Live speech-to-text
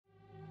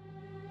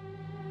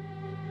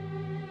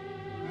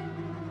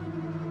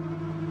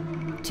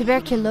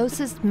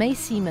Tuberculosis may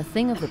seem a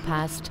thing of the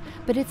past,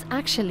 but it's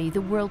actually the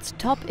world's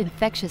top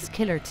infectious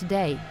killer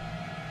today.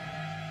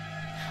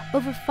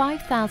 Over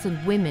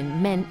 5,000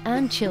 women, men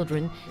and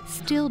children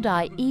still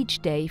die each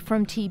day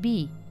from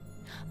TB.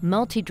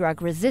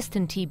 Multi-drug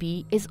resistant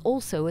TB is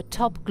also a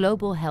top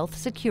global health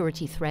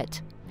security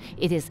threat.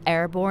 It is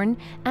airborne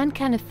and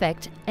can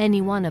affect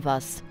any one of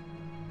us.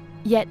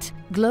 Yet,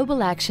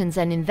 global actions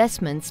and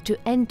investments to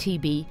end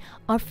TB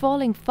are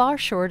falling far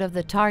short of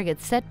the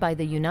targets set by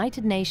the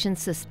United Nations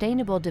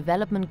Sustainable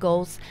Development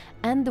Goals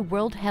and the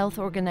World Health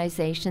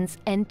Organization's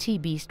End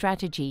TB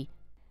strategy.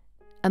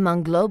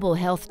 Among global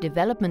health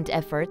development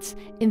efforts,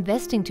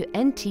 investing to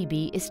end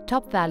TB is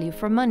top value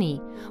for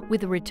money,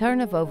 with a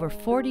return of over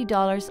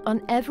 $40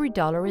 on every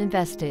dollar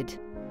invested.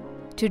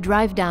 To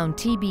drive down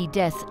TB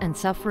deaths and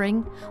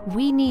suffering,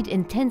 we need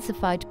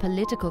intensified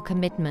political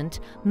commitment,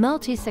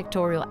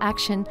 multisectoral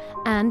action,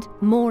 and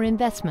more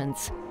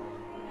investments.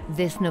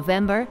 This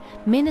November,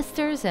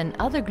 ministers and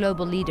other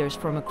global leaders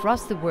from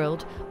across the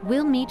world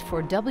will meet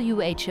for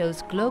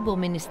WHO's Global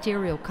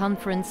Ministerial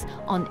Conference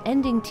on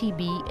Ending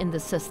TB in the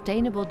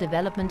Sustainable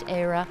Development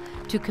Era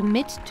to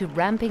commit to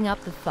ramping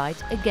up the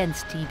fight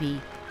against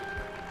TB.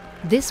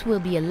 This will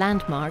be a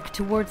landmark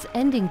towards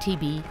ending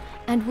TB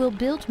and will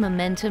build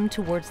momentum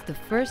towards the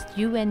first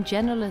UN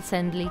General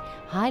Assembly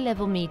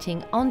high-level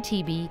meeting on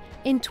TB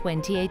in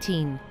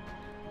 2018.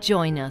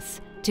 Join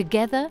us.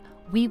 Together,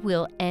 we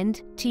will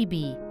end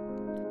TB.